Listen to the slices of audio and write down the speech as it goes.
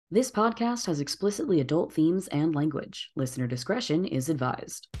This podcast has explicitly adult themes and language. Listener discretion is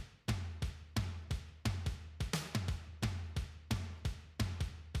advised.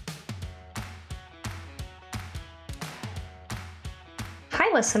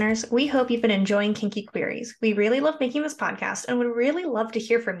 Hi, listeners. We hope you've been enjoying Kinky Queries. We really love making this podcast and would really love to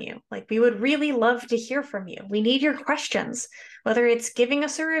hear from you. We would really love to hear from you. We need your questions, whether it's giving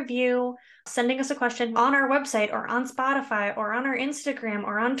us a review, sending us a question on our website or on Spotify or on our Instagram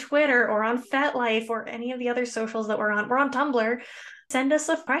or on Twitter or on FetLife or any of the other socials that we're on. We're on Tumblr. Send us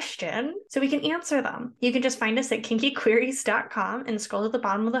a question so we can answer them. You can just find us at kinkyqueries.com and scroll to the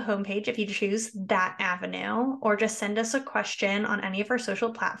bottom of the homepage if you choose that avenue, or just send us a question on any of our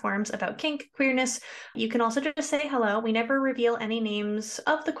social platforms about kink, queerness. You can also just say hello. We never reveal any names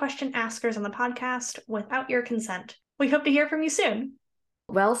of the question askers on the podcast without your consent. We hope to hear from you soon.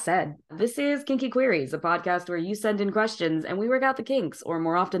 Well said. This is Kinky Queries, a podcast where you send in questions and we work out the kinks, or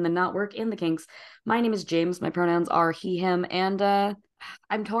more often than not, work in the kinks. My name is James. My pronouns are he, him, and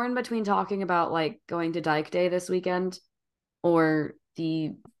I'm torn between talking about going to Dyke Day this weekend or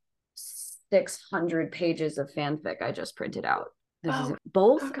the 600 pages of fanfic I just printed out. This is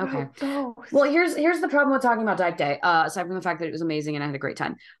both? Okay. Both. Well, here's the problem with talking about Dyke Day, aside from the fact that it was amazing and I had a great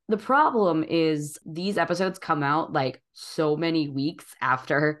time. The problem is these episodes come out so many weeks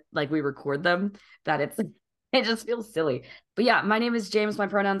after we record them that it just feels silly. But yeah, my name is James. My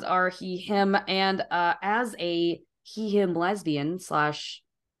pronouns are he, him, and as a he, him lesbian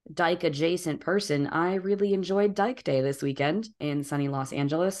 / Dyke adjacent person, I really enjoyed Dyke Day this weekend in sunny Los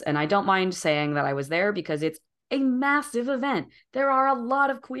Angeles, and I don't mind saying that I was there because it's a massive event. There are a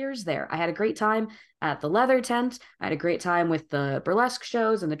lot of queers there. I had a great time at the Leather Tent. I had a great time with the burlesque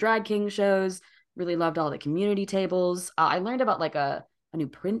shows and the drag king shows. Really loved all the community tables. I learned about a new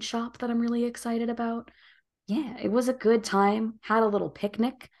print shop that I'm really excited about. Yeah, it was a good time. Had a little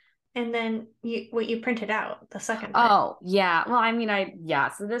picnic. And then what you printed out, the second bit. Oh, yeah. Well, I mean,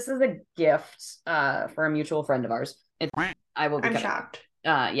 so this is a gift for a mutual friend of ours. I'm shocked.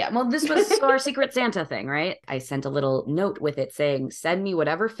 Yeah, well, this was our Secret Santa thing, right? I sent a little note with it saying, send me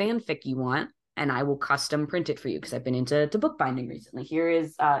whatever fanfic you want, and I will custom print it for you, because I've been into bookbinding recently. Here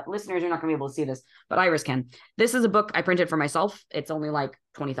is, listeners are not going to be able to see this, but Iris can. This is a book I printed for myself. It's only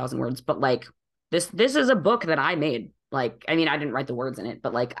 20,000 words, but this is a book that I made. I mean, I didn't write the words in it,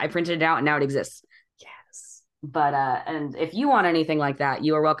 but I printed it out and now it exists. Yes. But, and if you want anything like that,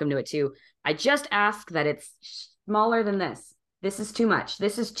 you are welcome to it too. I just ask that it's smaller than this. This is too much.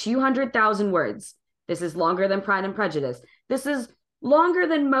 This is 200,000 words. This is longer than Pride and Prejudice. This is longer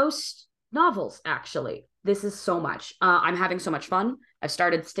than most novels, actually. This is so much. I'm having so much fun. I've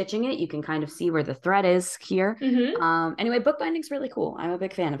started stitching it. You can kind of see where the thread is here. Mm-hmm. Anyway, bookbinding's really cool. I'm a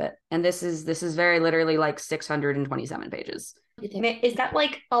big fan of it. And this is very literally 627 pages. Is that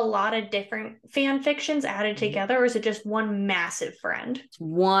a lot of different fan fictions added together, or is it just one massive friend? It's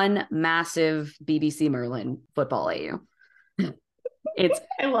one massive BBC Merlin football AU. It's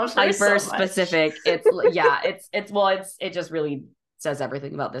I love hyper so specific. It just really says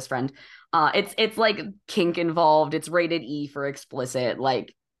everything about this friend. It's kink involved. It's rated E for explicit. I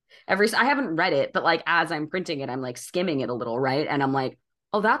haven't read it, but as I'm printing it, I'm skimming it a little, right? And I'm like,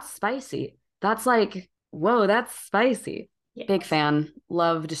 oh, that's spicy. That's whoa, that's spicy. Yes. Big fan.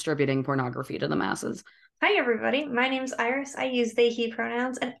 Love distributing pornography to the masses. Hi, everybody. My name's Iris. I use they, he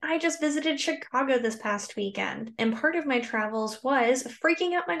pronouns, and I just visited Chicago this past weekend. And part of my travels was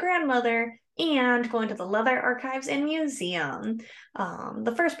freaking out my grandmother and going to the Leather Archives and Museum.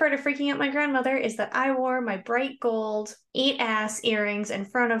 The first part of freaking out my grandmother is that I wore my bright gold 8-ass earrings in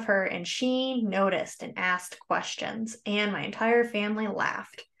front of her, and she noticed and asked questions, and my entire family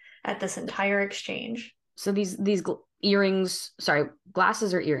laughed at this entire exchange. So these earrings, sorry,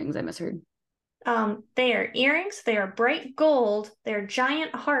 glasses or earrings, I misheard. They are earrings. They are bright gold. They're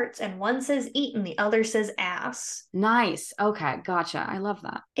giant hearts, and one says eat and the other says ass. Nice. Okay, gotcha. I love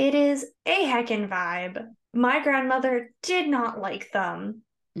that. It is a heckin' vibe. My grandmother did not like them,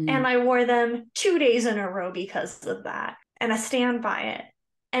 and I wore them 2 days in a row because of that, and I stand by it.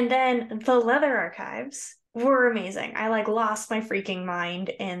 And then the Leather Archives were amazing. I lost my freaking mind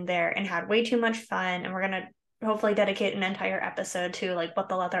in there and had way too much fun, and we're gonna hopefully dedicate an entire episode to what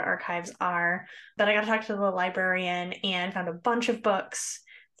the Leather Archives are. But I got to talk to the librarian and found a bunch of books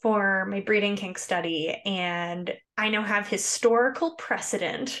for my breeding kink study, and I now have historical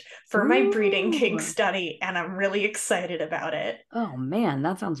precedent for my breeding kink study, and I'm really excited about it. Oh man,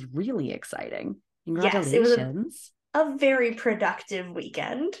 that sounds really exciting. Congratulations. Yes, it was a very productive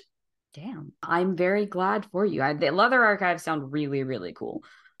weekend. Damn. I'm very glad for you. The Leather Archives sound really, really cool.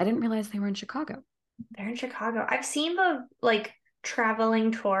 I didn't realize they were in Chicago. They're in Chicago. I've seen the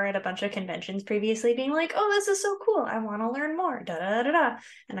traveling tour at a bunch of conventions previously, being like, oh, this is so cool. I want to learn more. Da da da da.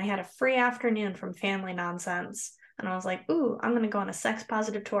 And I had a free afternoon from Family Nonsense. And I was like, ooh, I'm going to go on a sex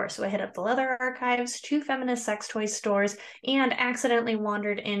positive tour. So I hit up the Leather Archives, 2 feminist sex toy stores, and accidentally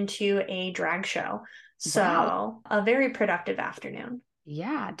wandered into a drag show. So Wow. a very productive afternoon.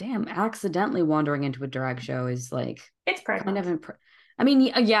 Yeah, damn. Accidentally wandering into a drag show is like It's Pride kind of Month. I mean,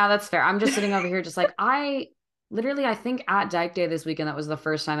 yeah, that's fair. I'm just sitting over here just like I literally I think at Dyke Day this weekend that was the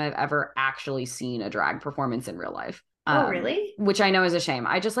first time I've ever actually seen a drag performance in real life. Oh, really? Which I know is a shame.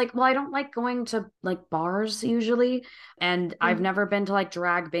 I just like, well, I don't like going to like bars usually, and I've Mm. never been to like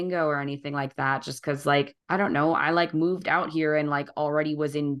drag bingo or anything like that just because like I don't know, I like moved out here and like already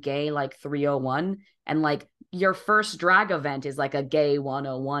was in gay like 301, and like your first drag event is like a gay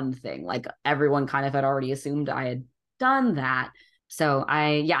 101 thing. Like everyone kind of had already assumed I had done that. So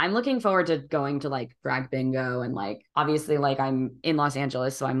yeah, I'm looking forward to going to like drag bingo, and like obviously like I'm in Los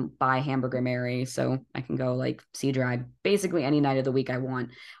Angeles, so I'm by Hamburger Mary, so I can go like see drag basically any night of the week I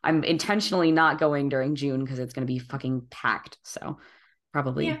want. I'm intentionally not going during June because it's going to be fucking packed. So Yeah,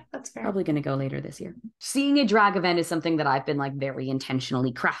 probably that's fair. probably going to go later this year. Seeing a drag event is something that I've been like very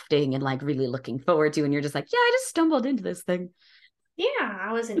intentionally crafting and like really looking forward to, and you're just like, yeah, I just stumbled into this thing. Yeah,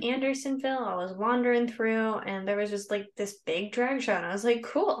 I was in Andersonville. I was wandering through, and there was just like this big drag show, and I was like,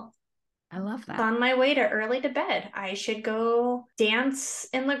 cool. I love It's that. on my way to early to bed. I should go dance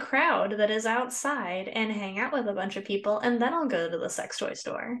in the crowd that is outside and hang out with a bunch of people, and then I'll go to the sex toy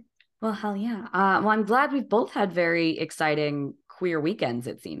store. Well, hell yeah. Well, I'm glad we've both had very exciting queer weekends,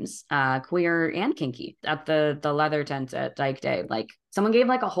 it seems. Queer and kinky at the leather tent at Dyke Day. Like someone gave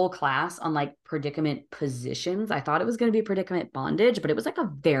like a whole class on like predicament positions. I thought it was going to be predicament bondage, but it was like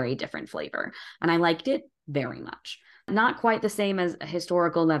a very different flavor. And I liked it very much. Not quite the same as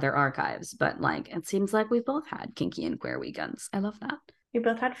historical leather archives, but like it seems like we've both had kinky and queer weekends. I love that. We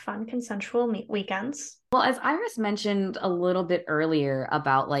both had fun, consensual weekends. Well, as Iris mentioned a little bit earlier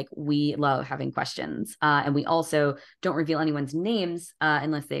about like we love having questions, and we also don't reveal anyone's names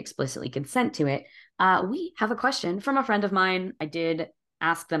unless they explicitly consent to it. We have a question from a friend of mine. I did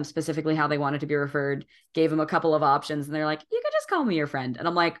ask them specifically how they wanted to be referred, gave them a couple of options, and they're like, "You could just call me your friend," and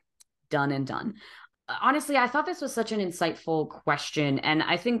I'm like, "Done and done." Honestly, I thought this was such an insightful question, and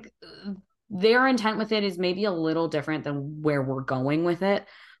I think their intent with it is maybe a little different than where we're going with it,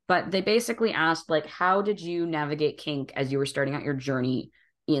 but they basically asked like how did you navigate kink as you were starting out your journey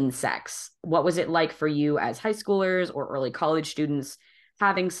in sex? What was it like for you as high schoolers or early college students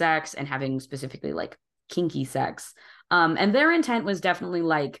having sex and having specifically like kinky sex? And their intent was definitely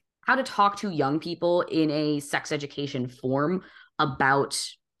like how to talk to young people in a sex education form about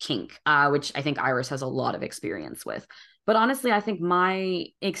kink, which I think Iris has a lot of experience with. But honestly, I think my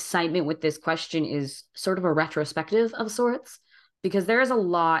excitement with this question is sort of a retrospective of sorts, because there's a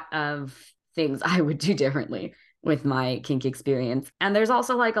lot of things I would do differently with my kink experience. And there's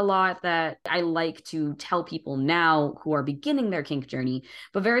also like a lot that I like to tell people now who are beginning their kink journey,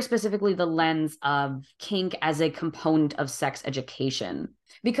 but very specifically the lens of kink as a component of sex education.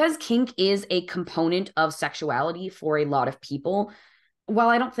 Because kink is a component of sexuality for a lot of people, while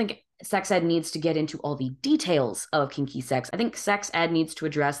I don't think sex ed needs to get into all the details of kinky sex, I think sex ed needs to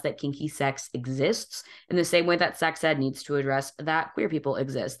address that kinky sex exists in the same way that sex ed needs to address that queer people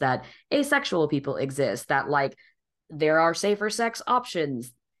exist, that asexual people exist, that like there are safer sex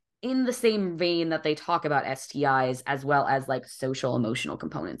options, in the same vein that they talk about STIs as well as like social emotional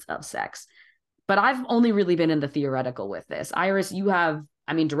components of sex. But I've only really been in the theoretical with this. Iris, you have,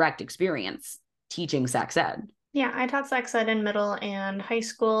 I mean, direct experience teaching sex ed. Yeah, I taught sex ed in middle and high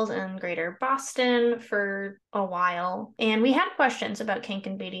schools in greater Boston for a while. And we had questions about kink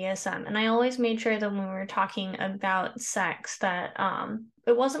and BDSM. And I always made sure that when we were talking about sex that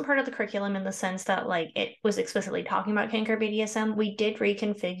it wasn't part of the curriculum in the sense that like it was explicitly talking about kink or BDSM. We did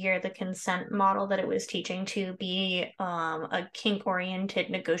reconfigure the consent model that it was teaching to be a kink oriented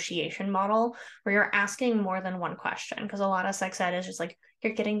negotiation model where you're asking more than one question. Because a lot of sex ed is just like,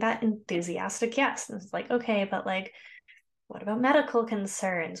 you're getting that enthusiastic yes. And it's like, okay, but like, what about medical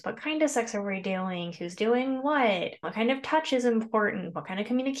concerns? What kind of sex are we doing? Who's doing what? What kind of touch is important? What kind of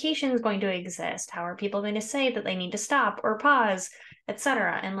communication is going to exist? How are people going to say that they need to stop or pause,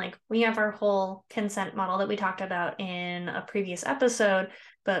 etc.? And like, we have our whole consent model that we talked about in a previous episode,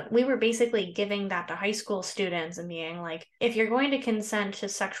 but we were basically giving that to high school students and being like, if you're going to consent to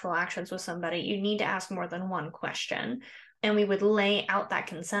sexual actions with somebody, you need to ask more than one question. And we would lay out that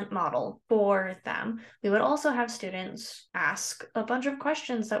consent model for them. We would also have students ask a bunch of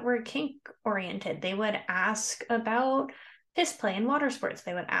questions that were kink oriented. They would ask about fist play and water sports.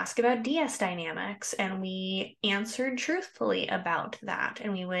 They would ask about DS dynamics, and we answered truthfully about that.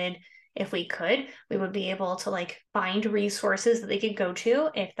 And we would, if we could, we would be able to like find resources that they could go to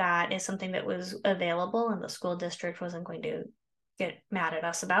if that is something that was available and the school district wasn't going to get mad at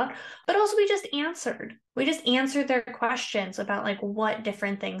us about. But also we just answered their questions about like what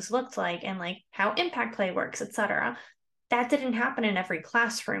different things looked like and like how impact play works, etc. That didn't happen in every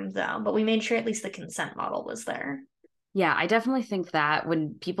classroom though, but we made sure at least the consent model was there. Yeah, I definitely think that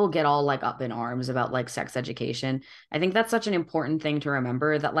when people get all like up in arms about like sex education, I think that's such an important thing to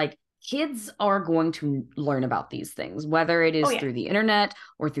remember that like kids are going to learn about these things, whether it Oh is yeah. through the internet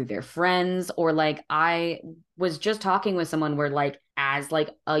or through their friends, or like I was just talking with someone where like as like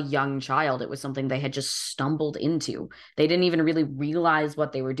a young child, it was something they had just stumbled into. They didn't even really realize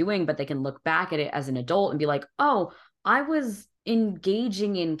what they were doing, but they can look back at it as an adult and be like, oh, I was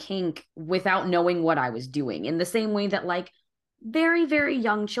engaging in kink without knowing what I was doing, in the same way that like very, very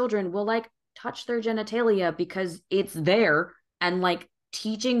young children will like touch their genitalia because it's there, and like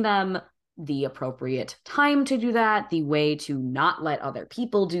teaching them the appropriate time to do that, the way to not let other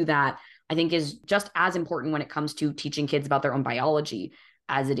people do that, I think is just as important when it comes to teaching kids about their own biology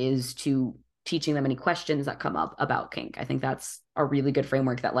as it is to teaching them any questions that come up about kink. I think that's a really good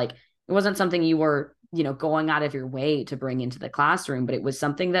framework that like it wasn't something you were, you know, going out of your way to bring into the classroom, but it was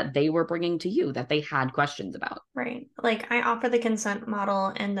something that they were bringing to you that they had questions about. Right. Like I offer the consent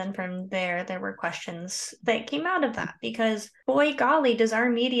model, and then from there were questions that came out of that because, boy, golly, does our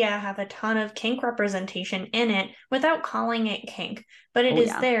media have a ton of kink representation in it without calling it kink. But it Oh, is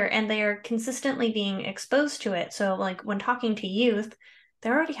yeah. there, and they are consistently being exposed to it. So, like when talking to youth,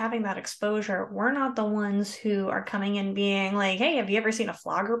 they're already having that exposure. We're not the ones who are coming in being like, hey, have you ever seen a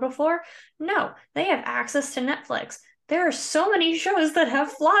flogger before? No, they have access to Netflix. There are so many shows that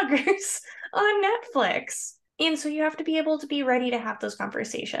have floggers on Netflix. And so you have to be able to be ready to have those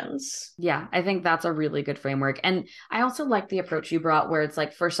conversations. Yeah, I think that's a really good framework. And I also like the approach you brought where it's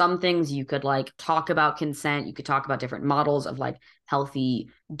like for some things you could like talk about consent, you could talk about different models of like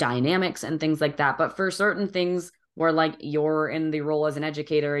healthy dynamics and things like that. But for certain things where like you're in the role as an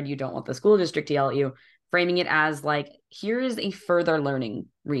educator and you don't want the school district to yell at you, framing it as like, here is a further learning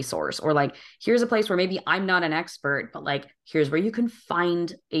resource, or like, here's a place where maybe I'm not an expert, but like, here's where you can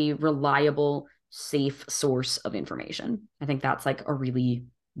find a reliable, safe source of information. I think that's like a really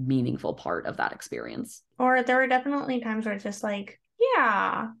meaningful part of that experience. Or there were definitely times where it's just like,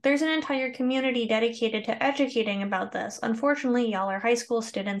 yeah, there's an entire community dedicated to educating about this. Unfortunately, y'all are high school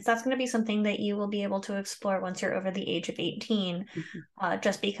students. That's going to be something that you will be able to explore once you're over the age of 18,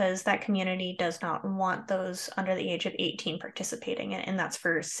 just because that community does not want those under the age of 18 participating in it, and that's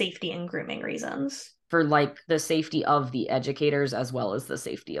for safety and grooming reasons. For like the safety of the educators as well as the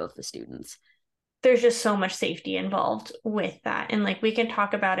safety of the students. There's just so much safety involved with that. And like we can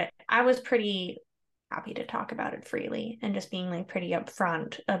talk about it. I was pretty happy to talk about it freely and just being like pretty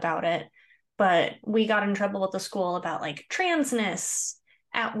upfront about it. But we got in trouble with the school about like transness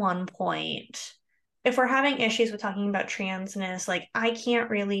at one point. If we're having issues with talking about transness, like I can't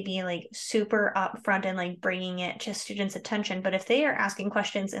really be like super upfront and like bringing it to students' attention. But if they are asking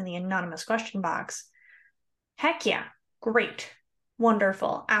questions in the anonymous question box, heck yeah, great,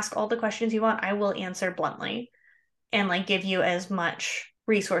 wonderful. Ask all the questions you want. I will answer bluntly and like give you as much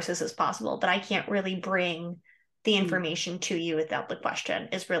resources as possible. But I can't really bring the information to you without the question,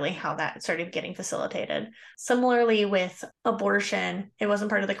 is really how that started getting facilitated. Similarly with abortion, it wasn't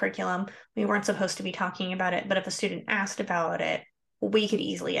part of the curriculum. We weren't supposed to be talking about it, but if a student asked about it, we could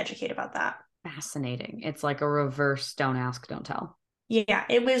easily educate about that. Fascinating. It's like a reverse don't ask, don't tell. Yeah,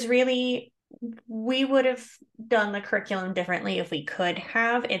 it was really, we would have done the curriculum differently if we could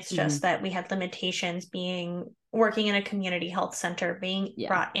have. It's just that we had limitations being working in a community health center, being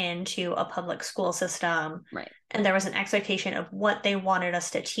brought into a public school system. Right. And there was an expectation of what they wanted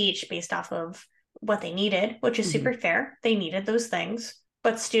us to teach based off of what they needed, which is super fair. They needed those things,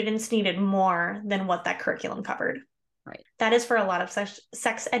 but students needed more than what that curriculum covered. Right. That is for a lot of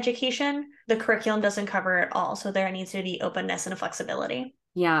sex education. The curriculum doesn't cover it all. So there needs to be openness and flexibility.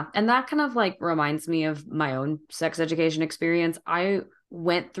 Yeah. And that kind of like reminds me of my own sex education experience. I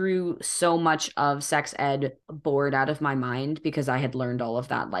went through so much of sex ed bored out of my mind because I had learned all of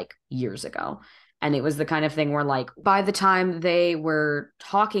that like years ago. And it was the kind of thing where like by the time they were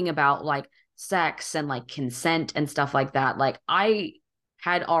talking about like sex and like consent and stuff like that, like I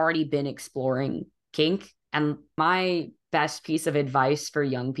had already been exploring kink. And my best piece of advice for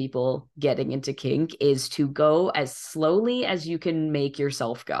young people getting into kink is to go as slowly as you can make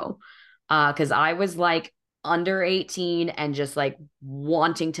yourself go. Because I was like under 18 and just like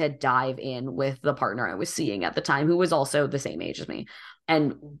wanting to dive in with the partner I was seeing at the time, who was also the same age as me.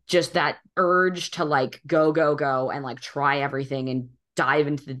 And just that urge to like go, go, go and like try everything and dive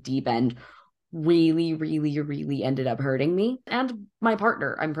into the deep end really, really, really ended up hurting me and my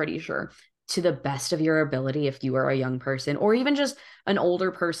partner, I'm pretty sure. To the best of your ability, if you are a young person or even just an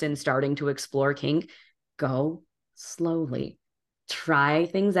older person starting to explore kink, go slowly. Try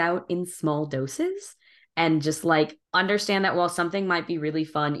things out in small doses and just like understand that while something might be really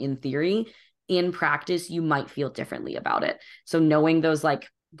fun in theory, in practice, you might feel differently about it. So knowing those like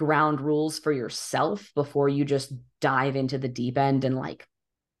ground rules for yourself before you just dive into the deep end and like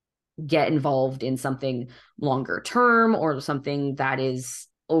get involved in something longer term or something that is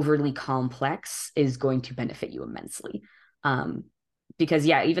overly complex is going to benefit you immensely. Um, because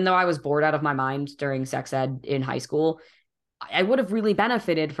yeah, even though I was bored out of my mind during sex ed in high school, I would have really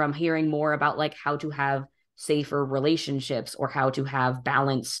benefited from hearing more about like how to have safer relationships or how to have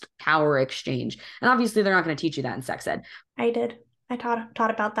balanced power exchange. And obviously they're not going to teach you that in sex ed. I did. I taught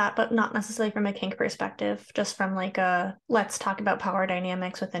about that, but not necessarily from a kink perspective, just from like a let's talk about power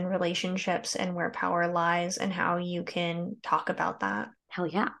dynamics within relationships and where power lies and how you can talk about that. Hell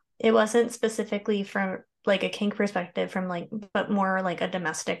yeah. It wasn't specifically from like a kink perspective from like, but more like a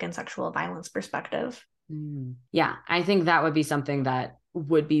domestic and sexual violence perspective. Yeah, I think that would be something that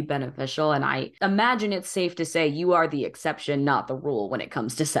would be beneficial. And I imagine it's safe to say you are the exception, not the rule when it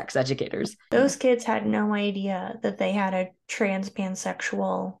comes to sex educators. Those kids had no idea that they had a trans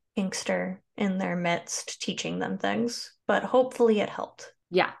pansexual kinkster in their midst teaching them things, but hopefully it helped.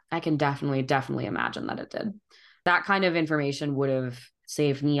 Yeah, I can definitely imagine that it did. That kind of information would have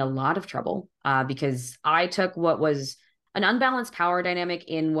saved me a lot of trouble because I took what was an unbalanced power dynamic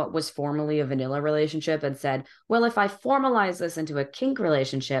in what was formerly a vanilla relationship and said, well, if I formalize this into a kink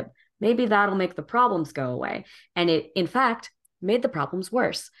relationship, maybe that'll make the problems go away. And it, in fact, made the problems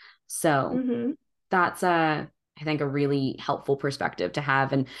worse. So that's I think a really helpful perspective to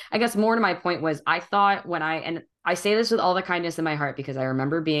have. And I guess more to my point was I thought when and I say this with all the kindness in my heart because I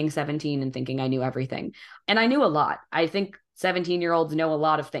remember being 17 and thinking I knew everything. And I knew a lot. I think 17-year-olds know a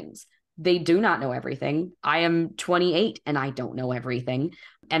lot of things. They do not know everything. I am 28 and I don't know everything.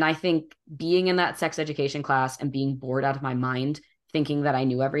 And I think being in that sex education class and being bored out of my mind, thinking that I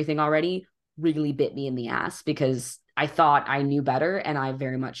knew everything already, really bit me in the ass because I thought I knew better and I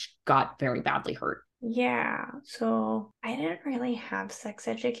very much got very badly hurt. Yeah, so I didn't really have sex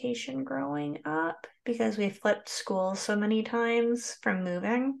education growing up because we flipped schools so many times from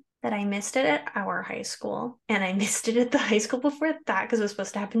moving that I missed it at our high school. And I missed it at the high school before that because it was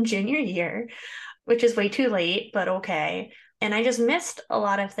supposed to happen junior year, which is way too late, but okay. And I just missed a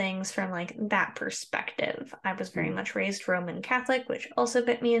lot of things from like that perspective. I was very much raised Roman Catholic, which also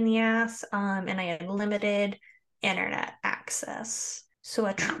bit me in the ass. And I had limited internet access. So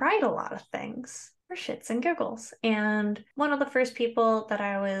I tried a lot of things for shits and giggles. And one of the first people that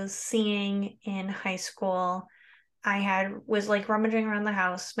I was seeing in high school, was like rummaging around the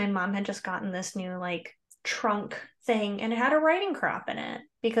house. My mom had just gotten this new like trunk thing and it had a riding crop in it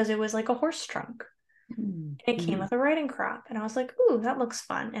because it was like a horse trunk. And it came with a riding crop. And I was like, ooh, that looks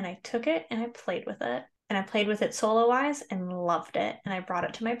fun. And I took it and I played with it. And I played with it solo-wise and loved it. And I brought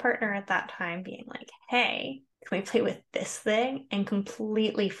it to my partner at that time, being like, hey, can we play with this thing? And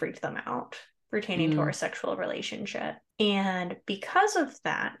completely freaked them out pertaining to our sexual relationship. And because of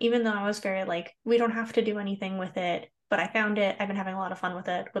that, even though I was very like, we don't have to do anything with it, but I found it, I've been having a lot of fun with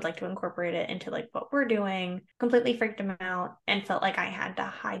it, would like to incorporate it into like what we're doing, completely freaked him out and felt like I had to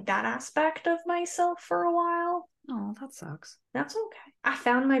hide that aspect of myself for a while. Oh, that sucks. That's okay. I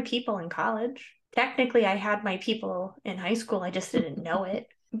found my people in college. Technically, I had my people in high school. I just didn't know it.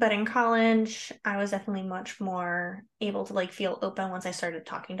 But in college, I was definitely much more able to like feel open once I started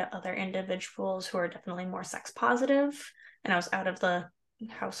talking to other individuals who are definitely more sex positive. And I was out of the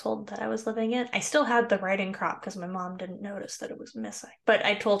household that I was living in. I still had the riding crop because my mom didn't notice that it was missing. But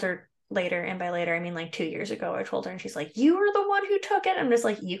I told her later, and by later I mean like 2 years ago, I told her and she's like, you were the one who took it. I'm just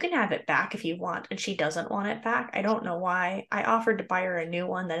like, you can have it back if you want. And she doesn't want it back. I don't know why. I offered to buy her a new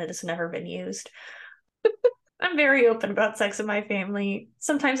one that has never been used. I'm very open about sex in my family.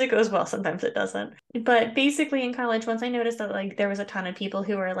 Sometimes it goes well, sometimes it doesn't. But basically in college, once I noticed that like there was a ton of people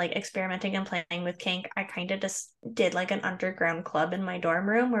who were like experimenting and playing with kink, I kind of just did like an underground club in my dorm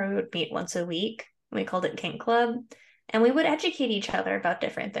room where we would meet once a week. We called it Kink Club. And we would educate each other about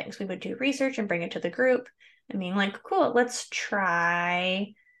different things. We would do research and bring it to the group and being like, cool, let's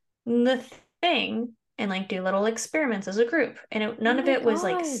try the thing and like do little experiments as a group. And none of it was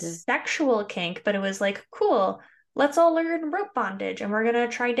like sexual kink, but it was like, cool, let's all learn rope bondage and we're going to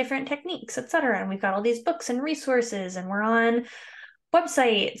try different techniques, etc. And we've got all these books and resources and we're on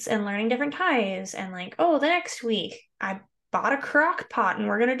websites and learning different ties. And like, oh, the next week I bought a crock pot and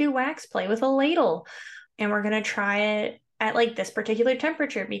we're going to do wax play with a ladle and we're going to try it at like this particular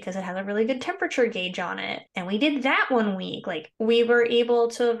temperature because it has a really good temperature gauge on it. And we did that one week. Like we were able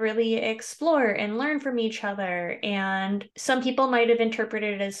to really explore and learn from each other. And some people might have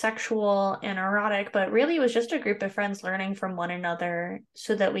interpreted it as sexual and erotic, but really it was just a group of friends learning from one another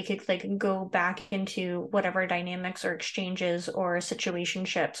so that we could like go back into whatever dynamics or exchanges or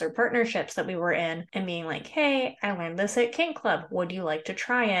situationships or partnerships that we were in and being like, hey, I learned this at Kink Club. Would you like to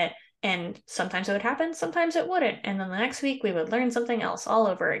try it? And sometimes it would happen, sometimes it wouldn't. And then the next week we would learn something else all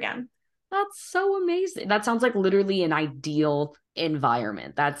over again. That's so amazing. That sounds like literally an ideal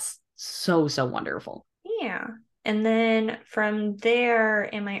environment. That's so, so wonderful. Yeah. And then from there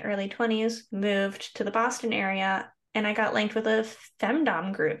in my early 20s, moved to the Boston area and I got linked with a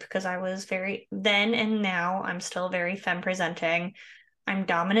femdom group because I was very then and now I'm still very femme presenting. I'm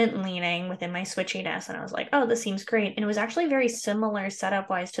dominant leaning within my switchiness. And I was like, oh, this seems great. And it was actually very similar setup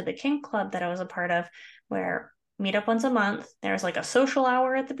wise to the Kink Club that I was a part of, where meet up once a month. There was like a social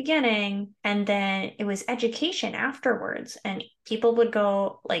hour at the beginning, and then it was education afterwards. And people would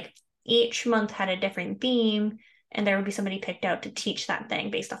go like each month had a different theme, and there would be somebody picked out to teach that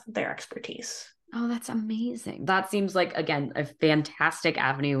thing based off of their expertise. Oh, that's amazing. That seems like, again, a fantastic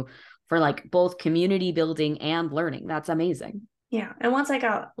avenue for like both community building and learning. That's amazing. Yeah. And once I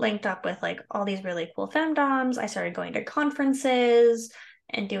got linked up with like all these really cool femdoms, I started going to conferences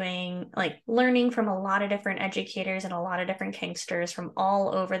and doing like learning from a lot of different educators and a lot of different kinksters from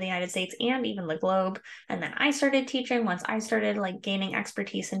all over the United States and even the globe. And then I started teaching once I started like gaining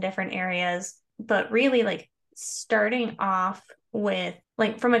expertise in different areas. But really, like starting off with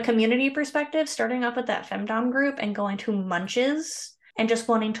like from a community perspective, starting off with that femdom group and going to munches and just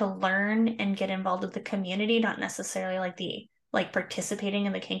wanting to learn and get involved with the community, not necessarily like the like participating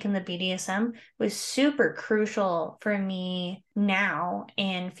in the kink and the BDSM was super crucial for me now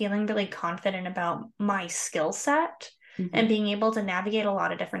and feeling really confident about my skill set and being able to navigate a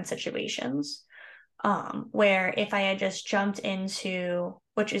lot of different situations. Where if I had just jumped into,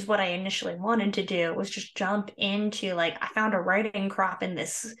 which is what I initially wanted to do, was just jump into like I found a writing crop in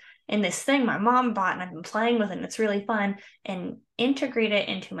this thing my mom bought and I've been playing with it and it's really fun, and integrate it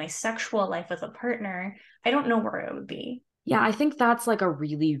into my sexual life with a partner, I don't know where it would be. Yeah, I think that's like a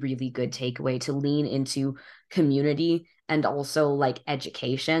really, really good takeaway to lean into community and also like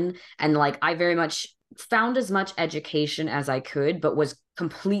education. And like I very much found as much education as I could, but was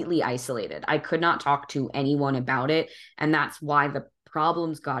completely isolated. I could not talk to anyone about it. And that's why the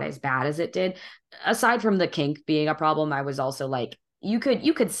problems got as bad as it did. Aside from the kink being a problem, I was also like, you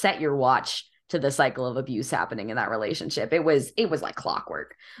could set your watch to the cycle of abuse happening in that relationship. It was like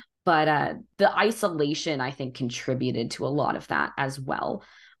clockwork. But the isolation, I think, contributed to a lot of that as well.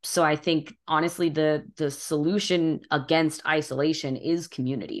 So I think honestly, the solution against isolation is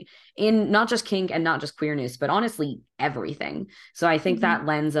community in not just kink and not just queerness, but honestly everything. So I think that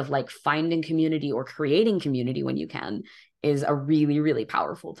lens of like finding community or creating community when you can is a really, really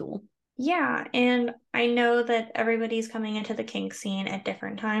powerful tool. Yeah, and I know that everybody's coming into the kink scene at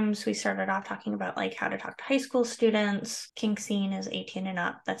different times. We started off talking about like how to talk to high school students. Kink scene is 18 and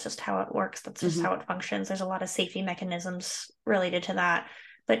up. That's just how it works. That's just how it functions. There's a lot of safety mechanisms related to that.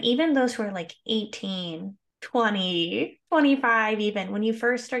 But even those who are like 18, 20, 25, even when you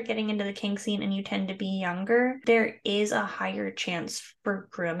first start getting into the kink scene and you tend to be younger, there is a higher chance for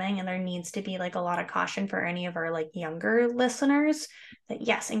grooming, and there needs to be like a lot of caution for any of our like younger listeners that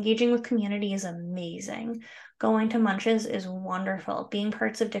yes, engaging with community is amazing. Going to munches is wonderful. Being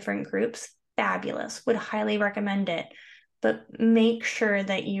parts of different groups, fabulous. Would highly recommend it. But make sure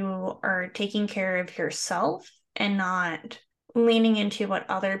that you are taking care of yourself and not leaning into what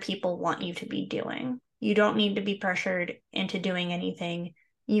other people want you to be doing. You don't need to be pressured into doing anything.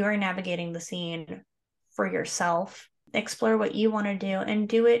 You are navigating the scene for yourself. Explore what you want to do and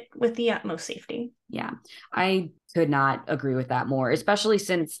do it with the utmost safety. Yeah, I could not agree with that more, especially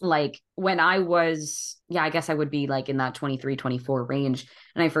since like when I was, yeah, I guess I would be like in that 23, 24 range.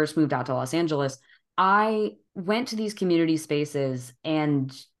 And I first moved out to Los Angeles. I went to these community spaces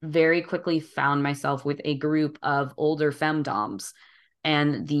and very quickly found myself with a group of older femdoms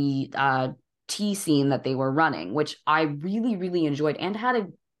and the tea scene that they were running, which I really, really enjoyed and had a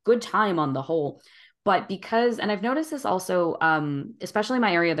good time on the whole. But because, and I've noticed this also, especially in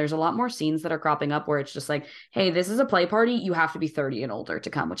my area, there's a lot more scenes that are cropping up where it's just like, hey, this is a play party. You have to be 30 and older to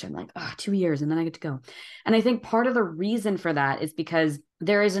come, which I'm like, oh, 2 years and then I get to go. And I think part of the reason for that is because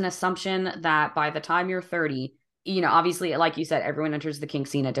there is an assumption that by the time you're 30, obviously, like you said, everyone enters the kink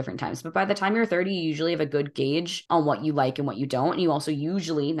scene at different times. But by the time you're 30, you usually have a good gauge on what you like and what you don't. And you also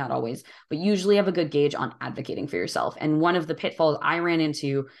usually, not always, but usually have a good gauge on advocating for yourself. And one of the pitfalls I ran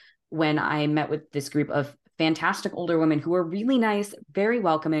into when I met with this group of fantastic older women who were really nice, very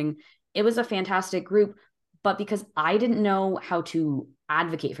welcoming, it was a fantastic group. But because I didn't know how to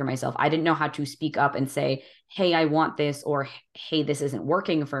advocate for myself, I didn't know how to speak up and say, hey, I want this, or hey, this isn't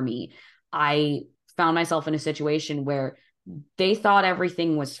working for me. I found myself in a situation where they thought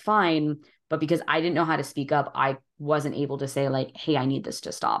everything was fine, but because I didn't know how to speak up, I wasn't able to say like, hey, I need this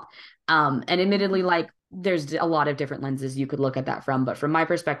to stop. And admittedly, like there's a lot of different lenses you could look at that from, but from my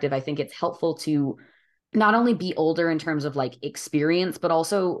perspective, I think it's helpful to not only be older in terms of like experience, but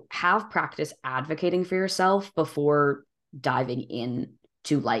also have practice advocating for yourself before diving in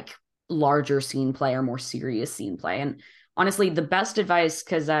to like larger scene play or more serious scene play. And honestly, the best advice,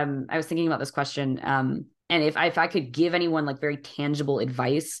 because I was thinking about this question, and if I could give anyone like very tangible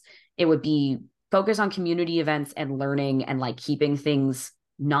advice, it would be focus on community events and learning and like keeping things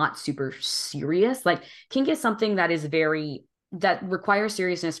not super serious. Like kink is something that requires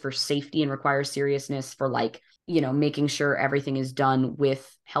seriousness for safety and requires seriousness for like, making sure everything is done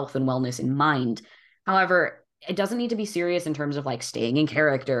with health and wellness in mind. However, it doesn't need to be serious in terms of like staying in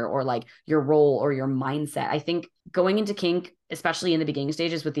character or like your role or your mindset. I think going into kink, especially in the beginning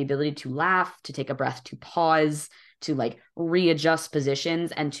stages, with the ability to laugh, to take a breath, to pause, to like readjust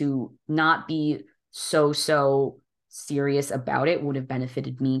positions and to not be so serious about it would have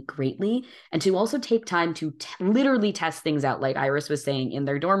benefited me greatly. And to also take time to literally test things out, like Iris was saying, in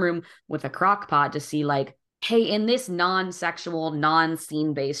their dorm room with a crock pot to see like, hey, in this non-sexual,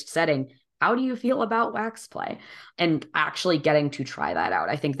 non-scene based setting, how do you feel about wax play? And actually getting to try that out.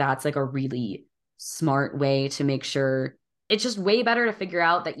 I think that's like a really smart way to make sure it's just way better to figure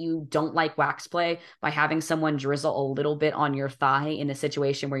out that you don't like wax play by having someone drizzle a little bit on your thigh in a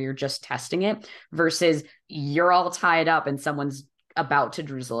situation where you're just testing it versus you're all tied up and someone's about to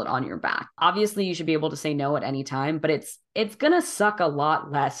drizzle it on your back. Obviously, you should be able to say no at any time, but it's going to suck a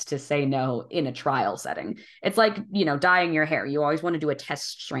lot less to say no in a trial setting. It's like, dyeing your hair. You always want to do a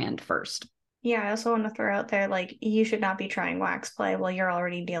test strand first. Yeah, I also want to throw out there, like, you should not be trying wax play while you're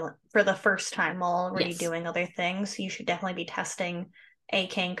already dealing for the first time while already doing other things. You should definitely be testing a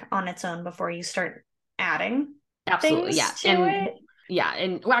kink on its own before you start adding Absolutely, things yeah. to it. Yeah,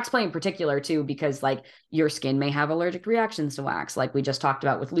 and wax play in particular too, because like your skin may have allergic reactions to wax. Like we just talked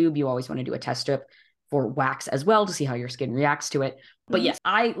about with lube, you always want to do a test strip for wax as well to see how your skin reacts to it. But yes,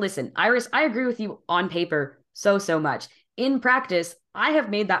 Iris, I agree with you on paper so much. In practice, I have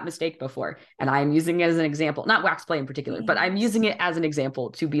made that mistake before, and I'm using it as an example, not wax play in particular, but I'm using it as an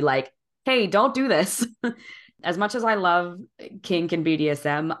example to be like, hey, don't do this. As much as I love kink and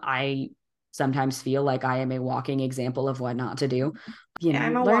BDSM, I sometimes feel like I am a walking example of what not to do.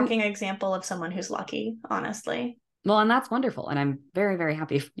 I'm a walking example of someone who's lucky, honestly. Well, and that's wonderful. And I'm very, very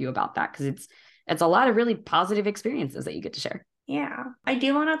happy for you about that because it's a lot of really positive experiences that you get to share. Yeah. I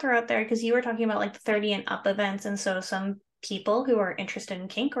do want to throw out there because you were talking about like the 30 and up events. And so some people who are interested in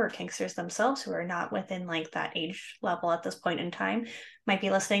kink or kinksters themselves who are not within like that age level at this point in time might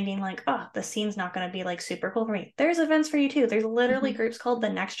be listening being like, oh, the scene's not going to be like super cool for me. There's events for you too. There's literally groups called the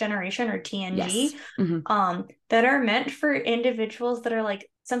Next Generation or TNG that are meant for individuals that are like,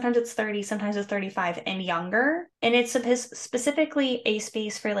 sometimes it's 30, sometimes it's 35 and younger. And it's specifically a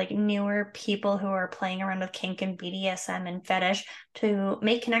space for like newer people who are playing around with kink and BDSM and fetish to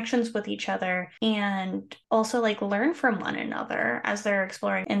make connections with each other and also like learn from one another as they're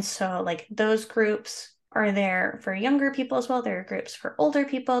exploring. And so like those groups are there for younger people as well. There are groups for older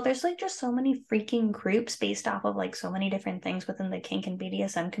people. There's like just so many freaking groups based off of like so many different things within the kink and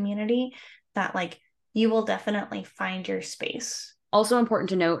BDSM community that like you will definitely find your space. Also important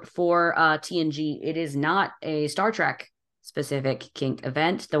to note for TNG, it is not a Star Trek specific kink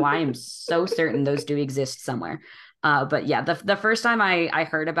event, though I am so certain those do exist somewhere. But yeah, the first time I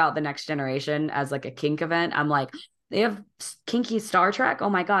heard about the Next Generation as like a kink event, I'm like, they have kinky Star Trek? Oh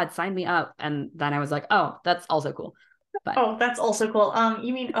my God, sign me up. And then I was like, oh, that's also cool. But oh, that's also cool.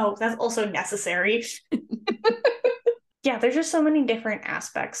 You mean, oh, that's also necessary. Yeah, there's just so many different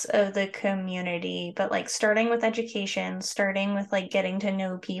aspects of the community, but like starting with education, starting with like getting to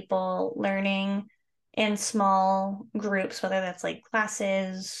know people, learning in small groups, whether that's like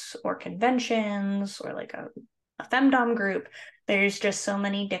classes or conventions or like a femdom group. There's just so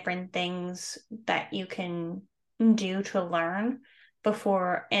many different things that you can do to learn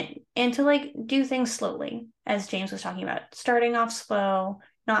before and to like do things slowly, as James was talking about, starting off slow,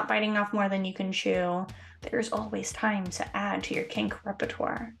 not biting off more than you can chew. There's always time to add to your kink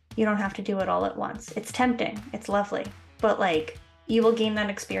repertoire. You don't have to do it all at once. It's tempting. It's lovely. But like, you will gain that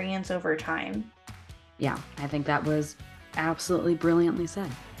experience over time. Yeah, I think that was absolutely brilliantly said.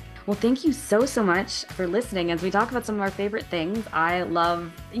 Well, thank you so, so much for listening as we talk about some of our favorite things. I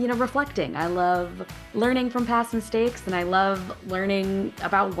love, reflecting. I love learning from past mistakes, and I love learning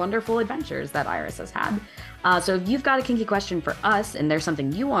about wonderful adventures that Iris has had. So if you've got a kinky question for us and there's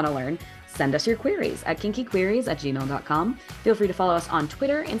something you want to learn, send us your queries at kinkyqueries@gmail.com. Feel free to follow us on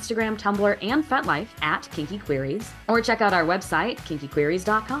Twitter, Instagram, Tumblr, and FetLife at kinkyqueries, or check out our website,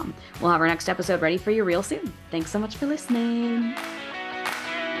 kinkyqueries.com. We'll have our next episode ready for you real soon. Thanks so much for listening.